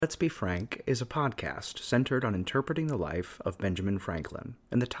Let's Be Frank is a podcast centered on interpreting the life of Benjamin Franklin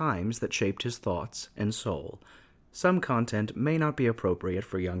and the times that shaped his thoughts and soul. Some content may not be appropriate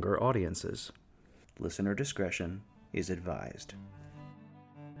for younger audiences. Listener discretion is advised.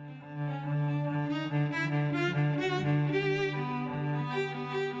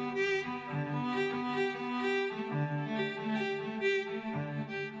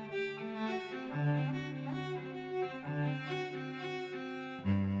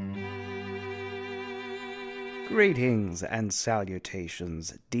 Greetings and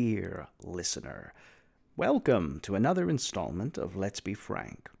salutations, dear listener. Welcome to another installment of Let's Be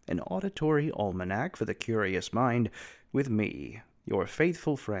Frank, an auditory almanac for the curious mind, with me, your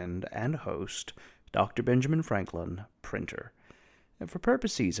faithful friend and host, Dr. Benjamin Franklin, printer. And for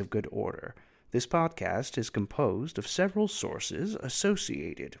purposes of good order, this podcast is composed of several sources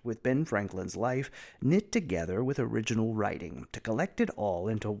associated with Ben Franklin's life, knit together with original writing to collect it all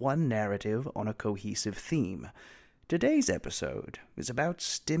into one narrative on a cohesive theme. Today's episode is about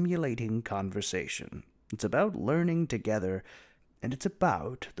stimulating conversation. It's about learning together, and it's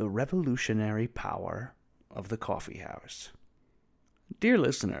about the revolutionary power of the coffee house. Dear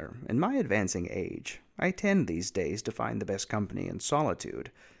listener, in my advancing age, I tend these days to find the best company in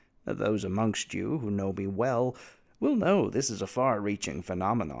solitude. Those amongst you who know me well will know this is a far-reaching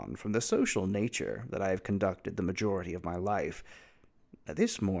phenomenon from the social nature that I have conducted the majority of my life.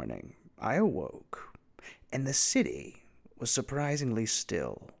 This morning, I awoke, and the city was surprisingly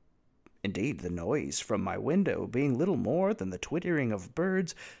still. Indeed, the noise from my window, being little more than the twittering of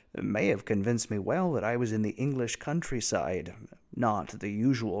birds, may have convinced me well that I was in the English countryside, not the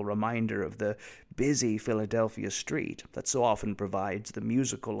usual reminder of the busy Philadelphia street that so often provides the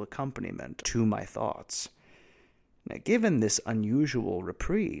musical accompaniment to my thoughts. Now, given this unusual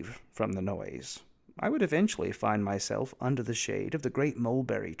reprieve from the noise, I would eventually find myself under the shade of the great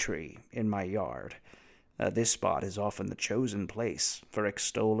mulberry tree in my yard. This spot is often the chosen place for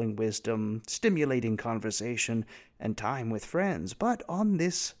extolling wisdom, stimulating conversation, and time with friends. But on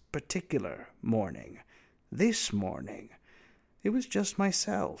this particular morning, it was just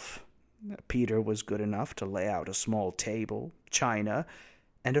myself. Peter was good enough to lay out a small table, china,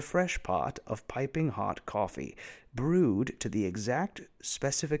 and a fresh pot of piping hot coffee, brewed to the exact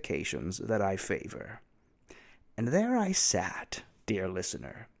specifications that I favor. And there I sat, dear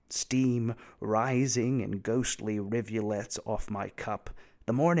listener, steam rising in ghostly rivulets off my cup,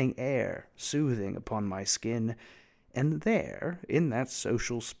 the morning air soothing upon my skin, and there, in that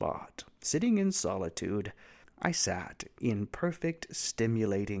social spot, sitting in solitude, I sat in perfect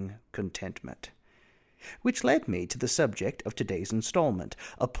stimulating contentment. Which led me to the subject of today's installment,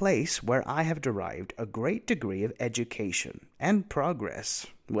 a place where I have derived a great degree of education and progress,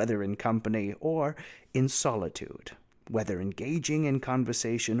 whether in company or in solitude, whether engaging in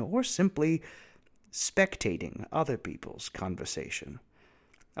conversation or simply spectating other people's conversation.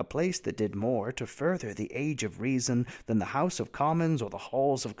 A place that did more to further the age of reason than the House of Commons or the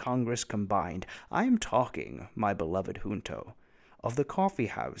halls of Congress combined. I am talking, my beloved Junto, of the coffee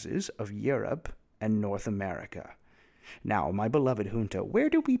houses of Europe and North America. Now, my beloved Junto, where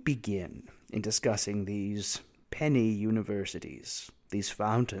do we begin in discussing these penny universities, these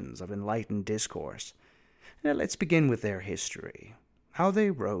fountains of enlightened discourse? Now, let's begin with their history, how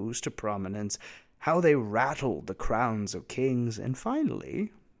they rose to prominence, how they rattled the crowns of kings, and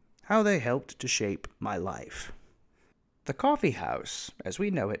finally, how they helped to shape my life. The coffee house, as we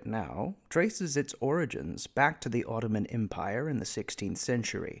know it now, traces its origins back to the Ottoman Empire in the 16th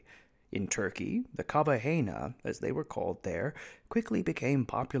century. In Turkey, the kahvehane, as they were called there, quickly became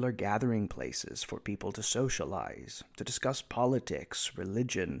popular gathering places for people to socialize, to discuss politics,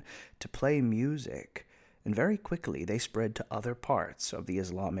 religion, to play music, and very quickly they spread to other parts of the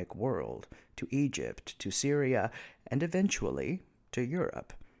Islamic world, to Egypt, to Syria, and eventually to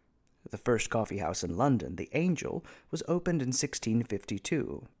Europe. The first coffee house in London, the Angel, was opened in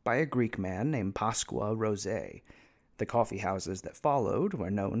 1652 by a Greek man named Pasqua Rosé. The coffee houses that followed were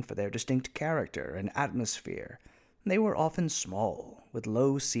known for their distinct character and atmosphere. They were often small, with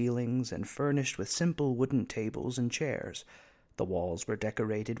low ceilings and furnished with simple wooden tables and chairs. The walls were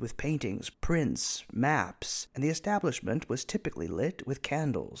decorated with paintings, prints, maps, and the establishment was typically lit with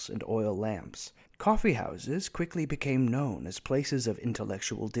candles and oil lamps. Coffee houses quickly became known as places of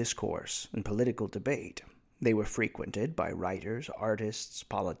intellectual discourse and political debate. They were frequented by writers, artists,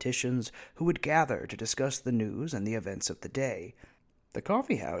 politicians who would gather to discuss the news and the events of the day. The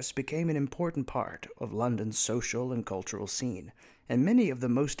coffee house became an important part of London's social and cultural scene, and many of the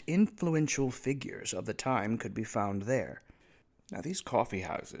most influential figures of the time could be found there. Now, these coffee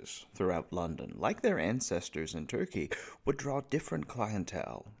houses throughout London, like their ancestors in Turkey, would draw different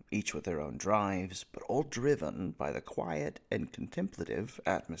clientele, each with their own drives, but all driven by the quiet and contemplative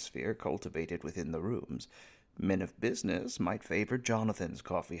atmosphere cultivated within the rooms. Men of business might favor Jonathan's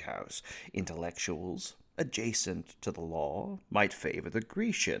coffee house. Intellectuals, adjacent to the law, might favor the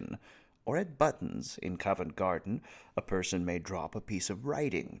Grecian. Or at Button's in Covent Garden, a person may drop a piece of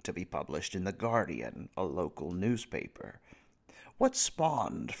writing to be published in The Guardian, a local newspaper. What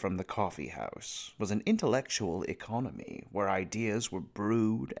spawned from the coffee house was an intellectual economy where ideas were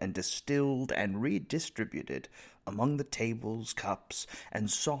brewed and distilled and redistributed among the tables, cups,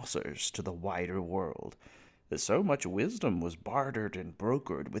 and saucers to the wider world. So much wisdom was bartered and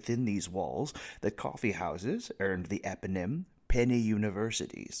brokered within these walls that coffee houses earned the eponym penny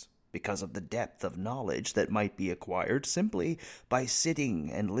universities, because of the depth of knowledge that might be acquired simply by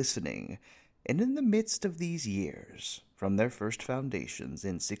sitting and listening. And in the midst of these years, from their first foundations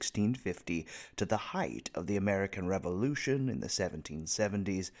in 1650 to the height of the American Revolution in the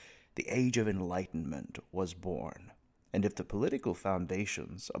 1770s, the Age of Enlightenment was born. And if the political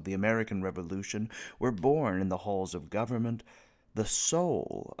foundations of the American Revolution were born in the halls of government, the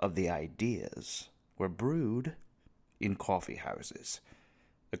soul of the ideas were brewed in coffee houses.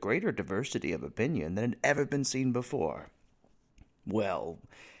 A greater diversity of opinion than had ever been seen before. Well,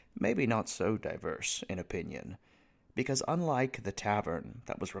 maybe not so diverse in opinion, because unlike the tavern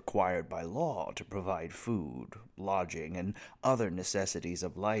that was required by law to provide food, lodging, and other necessities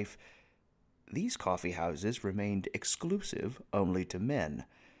of life, these coffee houses remained exclusive only to men.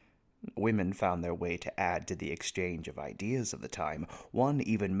 Women found their way to add to the exchange of ideas of the time, one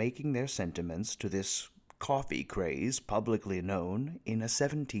even making their sentiments to this coffee craze publicly known in a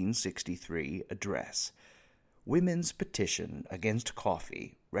 1763 address. Women's petition against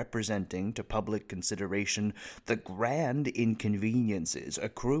coffee, representing to public consideration the grand inconveniences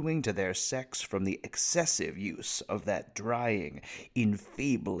accruing to their sex from the excessive use of that drying,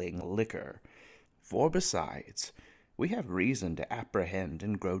 enfeebling liquor. For besides, we have reason to apprehend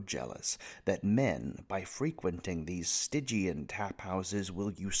and grow jealous that men, by frequenting these Stygian tap-houses,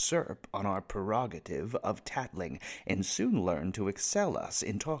 will usurp on our prerogative of tattling, and soon learn to excel us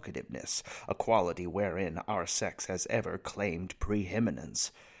in talkativeness, a quality wherein our sex has ever claimed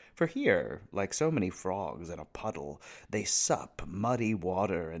preeminence. For here, like so many frogs in a puddle, they sup muddy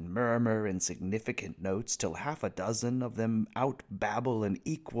water and murmur insignificant notes till half a dozen of them outbabble an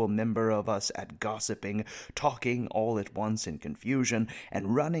equal number of us at gossiping, talking all at once in confusion,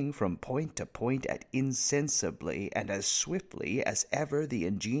 and running from point to point at insensibly and as swiftly as ever the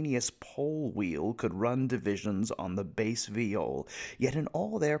ingenious pole wheel could run divisions on the bass viol. Yet in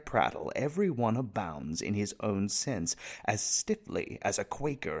all their prattle every one abounds in his own sense, as stiffly as a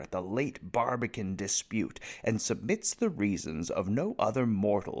Quaker at the late Barbican dispute, and submits the reasons of no other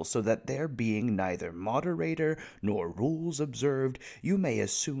mortal, so that there being neither moderator nor rules observed, you may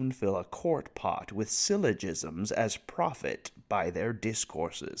as soon fill a quart pot with syllogisms as profit by their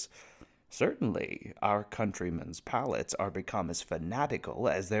discourses. Certainly, our countrymen's palates are become as fanatical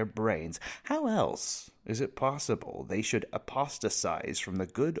as their brains. How else is it possible they should apostatize from the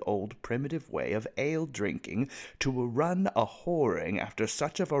good old primitive way of ale drinking to run a whoring after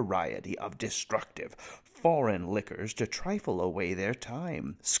such a variety of destructive foreign liquors to trifle away their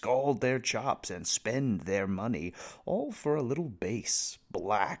time, scald their chops, and spend their money, all for a little base,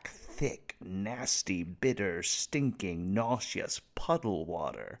 black, thick, nasty, bitter, stinking, nauseous puddle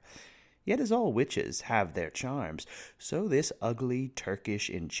water? Yet as all witches have their charms, so this ugly Turkish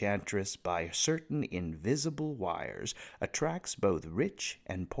enchantress by certain invisible wires attracts both rich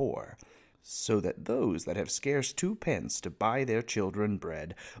and poor, so that those that have scarce 2 pence to buy their children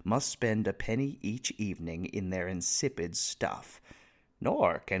bread must spend a penny each evening in their insipid stuff.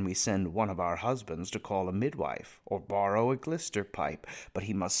 Nor can we send one of our husbands to call a midwife, or borrow a glister pipe, but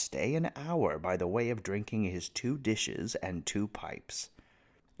he must stay an hour by the way of drinking his 2 dishes and 2 pipes.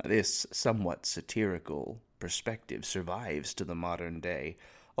 This somewhat satirical perspective survives to the modern day,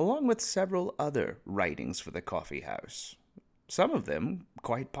 along with several other writings for the coffee house, some of them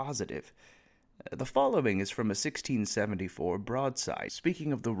quite positive. The following is from a 1674 broadside,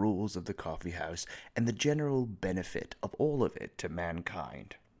 speaking of the rules of the coffee house and the general benefit of all of it to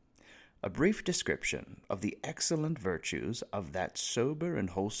mankind. A brief description of the excellent virtues of that sober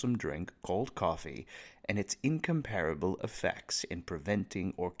and wholesome drink called coffee, and its incomparable effects in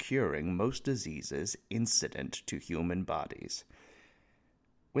preventing or curing most diseases incident to human bodies.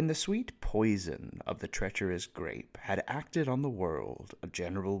 When the sweet poison of the treacherous grape had acted on the world a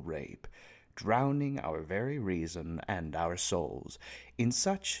general rape, drowning our very reason and our souls in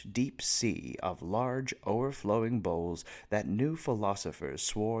such deep sea of large overflowing bowls that new philosophers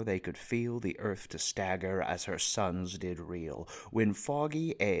swore they could feel the earth to stagger as her sons did reel, when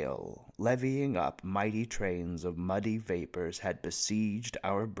foggy ale, levying up mighty trains of muddy vapors, had besieged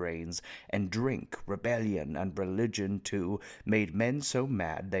our brains, and drink, rebellion, and religion too, made men so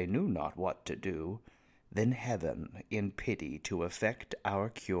mad they knew not what to do. Then heaven, in pity to effect our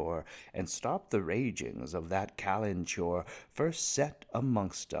cure, and stop the ragings of that calenture, first set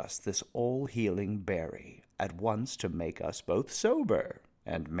amongst us this all-healing berry, at once to make us both sober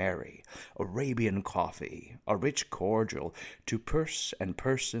and merry. Arabian coffee, a rich cordial, to purse and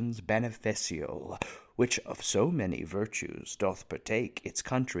persons beneficial, which of so many virtues doth partake, its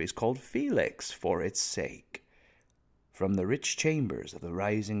country's called Felix for its sake. From the rich chambers of the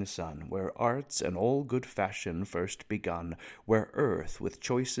rising sun, where arts and all good fashion first begun, where earth with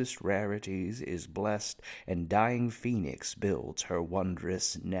choicest rarities is blest, and dying phoenix builds her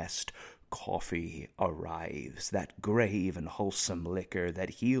wondrous nest, coffee arrives, that grave and wholesome liquor that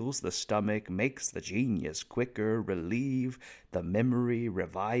heals the stomach, makes the genius quicker, relieve the memory,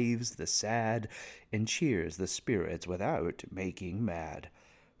 revives the sad, and cheers the spirits without making mad.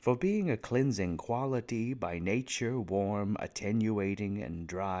 For being a cleansing quality, by nature warm, attenuating, and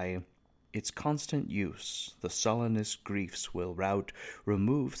dry, its constant use the sullenest griefs will rout,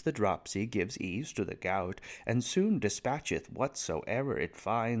 removes the dropsy, gives ease to the gout, and soon dispatcheth whatsoever it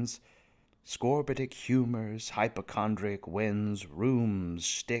finds. Scorbutic humors, hypochondriac winds, rheums,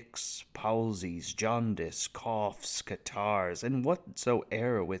 sticks, palsies, jaundice, coughs, catarrhs, and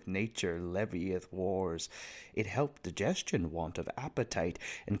whatsoe'er with nature levieth wars. It helped digestion, want of appetite,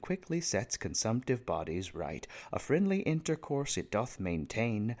 and quickly sets consumptive bodies right. A friendly intercourse it doth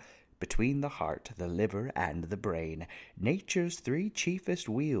maintain between the heart, the liver, and the brain, nature's three chiefest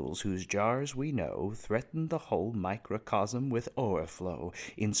wheels, whose jars we know threaten the whole microcosm with o'erflow.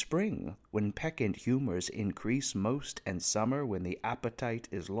 In spring, when peccant humors increase most, and summer, when the appetite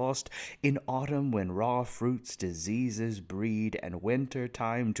is lost, in autumn, when raw fruits diseases breed, and winter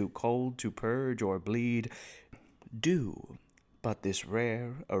time too cold to purge or bleed, do but this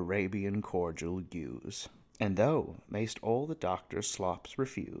rare Arabian cordial use. And though mayst all the doctor's slops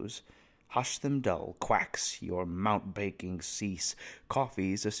refuse, hush them dull, quacks, your mount-baking cease,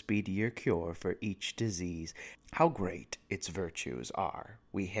 coffee's a speedier cure for each disease. How great its virtues are,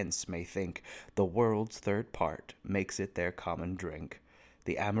 we hence may think, the world's third part makes it their common drink.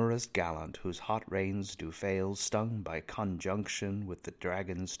 The amorous gallant, whose hot reins do fail, stung by conjunction with the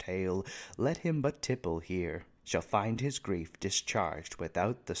dragon's tail, let him but tipple here, shall find his grief discharged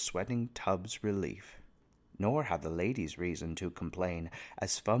without the sweating tub's relief. Nor have the ladies reason to complain,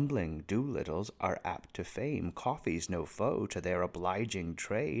 as fumbling Doolittles are apt to fame. Coffee's no foe to their obliging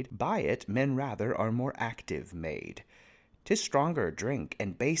trade, by it men rather are more active made. 'Tis stronger drink,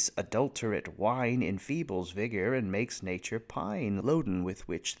 and base adulterate wine enfeebles vigor, and makes nature pine, loaden with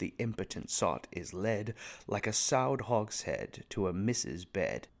which the impotent sot is led, like a sowed hogshead, to a missus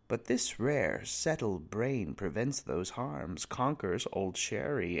bed. But this rare, settled brain prevents those harms, conquers old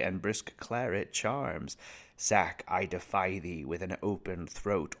sherry and brisk claret charms. Sack, I defy thee with an open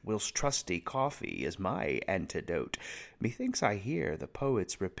throat, whilst trusty coffee is my antidote. Methinks I hear the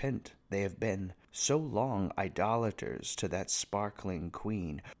poets repent they have been so long idolaters to that sparkling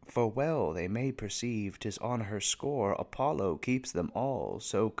queen, for well they may perceive 'tis on her score Apollo keeps them all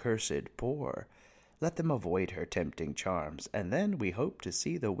so cursed poor. Let them avoid her tempting charms, and then we hope to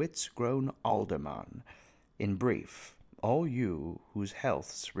see the wits grown alderman. In brief, all you whose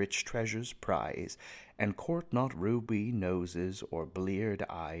health's rich treasures prize, and court not ruby noses or bleared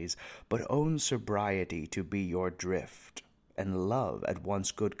eyes, but own sobriety to be your drift, and love at once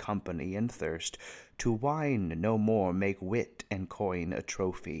good company and thirst, to wine no more make wit and coin a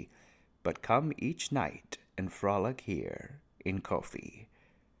trophy, but come each night and frolic here in coffee.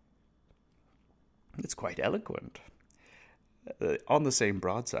 It's quite eloquent. On the same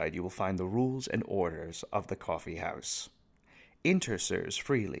broadside, you will find the rules and orders of the coffee house. Enter, sirs,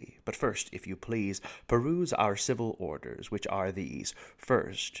 freely, but first, if you please, peruse our civil orders, which are these.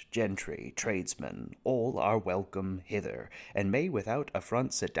 First, gentry, tradesmen, all are welcome hither, and may without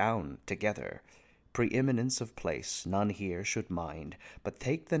affront sit down together. Preeminence of place none here should mind, but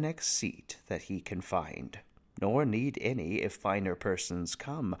take the next seat that he can find. Nor need any, if finer persons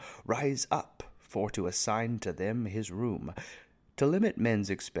come, rise up, for to assign to them his room. To limit men's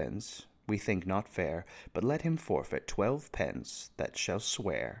expense we think not fair, but let him forfeit 12 pence that shall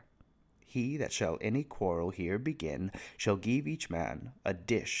swear. He that shall any quarrel here begin shall give each man a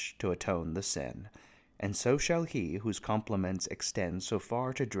dish to atone the sin, and so shall he whose compliments extend so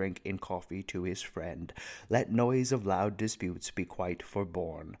far to drink in coffee to his friend. Let noise of loud disputes be quite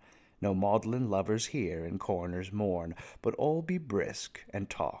forborne. No maudlin lovers here in corners mourn, but all be brisk and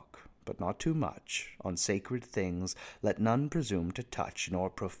talk, but not too much. On sacred things let none presume to touch, nor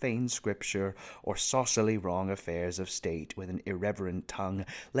profane scripture, or saucily wrong affairs of state with an irreverent tongue.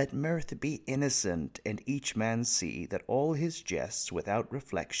 Let mirth be innocent, and each man see that all his jests without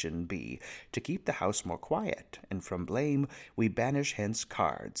reflection be. To keep the house more quiet, and from blame, we banish hence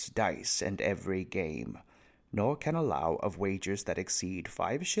cards, dice, and every game. Nor can allow of wagers that exceed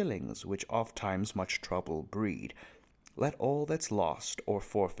 5 shillings, which oft times much trouble breed. Let all that's lost or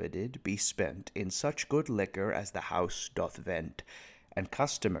forfeited be spent in such good liquor as the house doth vent, and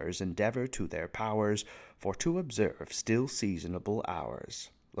customers endeavor to their powers for to observe still seasonable hours.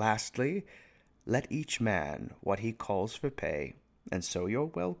 Lastly, let each man what he calls for pay, and so you're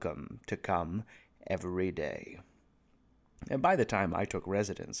welcome to come every day. And by the time I took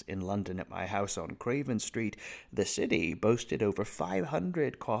residence in London at my house on Craven Street, the city boasted over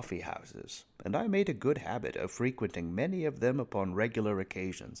 500 coffee houses, and I made a good habit of frequenting many of them upon regular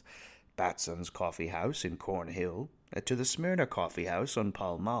occasions. Batson's Coffee House in Cornhill, to the Smyrna Coffee House on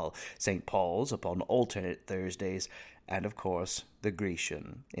Pall Mall, St. Paul's upon alternate Thursdays, and, of course, the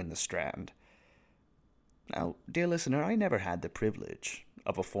Grecian in the Strand. Now, dear listener, I never had the privilege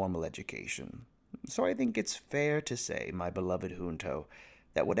of a formal education. So I think it's fair to say, my beloved Junto,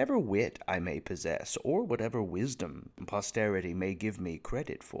 that whatever wit I may possess, or whatever wisdom posterity may give me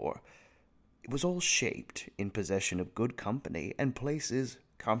credit for, it was all shaped in possession of good company and places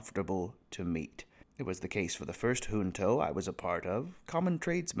comfortable to meet. It was the case for the first Junto I was a part of, common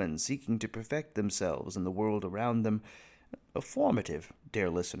tradesmen seeking to perfect themselves in the world around them. A formative, dear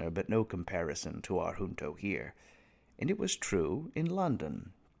listener, but no comparison to our Junto here. And it was true in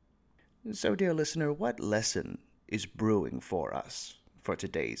London. So, dear listener, what lesson is brewing for us for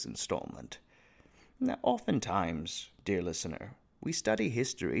today's installment? Now, oftentimes, dear listener, we study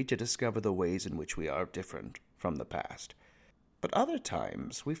history to discover the ways in which we are different from the past. But other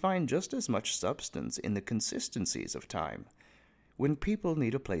times, we find just as much substance in the consistencies of time. When people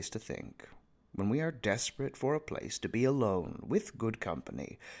need a place to think, when we are desperate for a place to be alone with good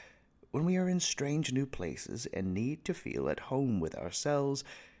company, when we are in strange new places and need to feel at home with ourselves,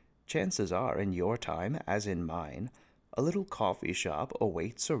 chances are, in your time as in mine, a little coffee shop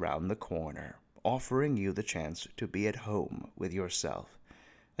awaits around the corner, offering you the chance to be at home with yourself,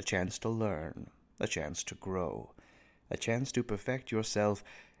 a chance to learn, a chance to grow, a chance to perfect yourself,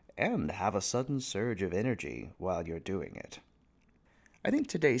 and have a sudden surge of energy while you're doing it. I think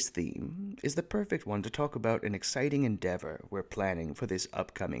today's theme is the perfect one to talk about an exciting endeavor we're planning for this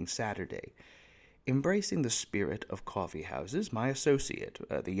upcoming Saturday. Embracing the spirit of coffee houses, my associate,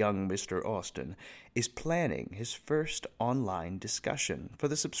 the young Mr. Austin, is planning his first online discussion for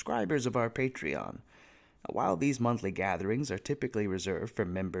the subscribers of our Patreon. While these monthly gatherings are typically reserved for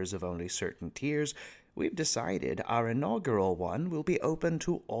members of only certain tiers, we've decided our inaugural one will be open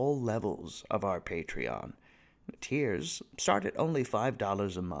to all levels of our Patreon. Tiers start at only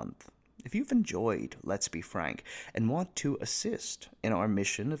 $5 a month. If you've enjoyed Let's Be Frank and want to assist in our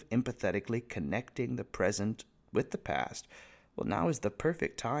mission of empathetically connecting the present with the past, well, now is the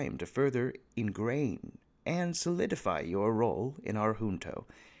perfect time to further ingrain and solidify your role in our Junto,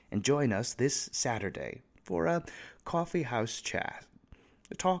 and join us this Saturday for a coffee house chat.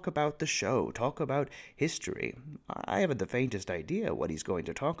 Talk about the show, talk about history. I haven't the faintest idea what he's going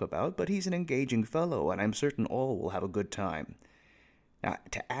to talk about, but he's an engaging fellow, and I'm certain all will have a good time. Now,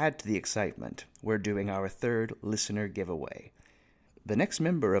 to add to the excitement, we're doing our third listener giveaway. The next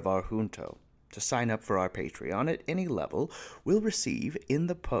member of our Junto to sign up for our Patreon at any level will receive in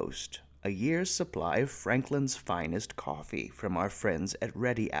the post a year's supply of Franklin's finest coffee from our friends at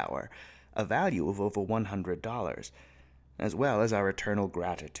Ready Hour, a value of over $100, as well as our eternal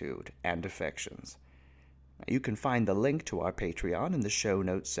gratitude and affections. You can find the link to our Patreon in the show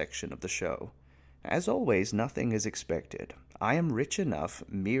notes section of the show. As always, nothing is expected. I am rich enough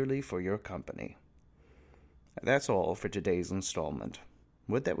merely for your company. That's all for today's installment.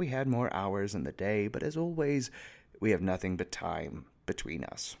 Would that we had more hours in the day, but as always, we have nothing but time between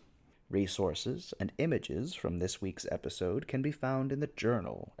us. Resources and images from this week's episode can be found in the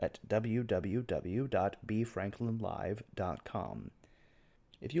journal at www.bfranklinlive.com.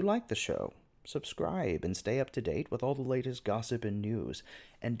 If you like the show, subscribe and stay up to date with all the latest gossip and news,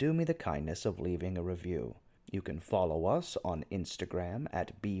 and do me the kindness of leaving a review. You can follow us on Instagram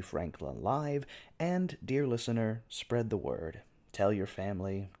at bfranklinlive, and, dear listener, spread the word. Tell your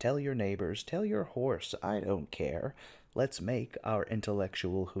family, tell your neighbors, tell your horse, I don't care. Let's make our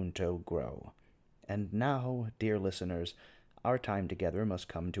intellectual Junto grow. And now, dear listeners, our time together must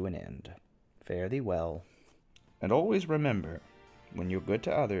come to an end. Fare thee well. And always remember, when you're good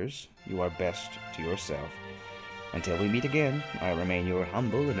to others, you are best to yourself. Until we meet again, I remain your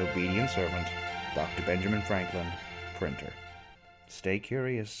humble and obedient servant, Dr. Benjamin Franklin, Printer. Stay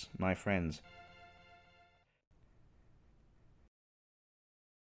curious, my friends.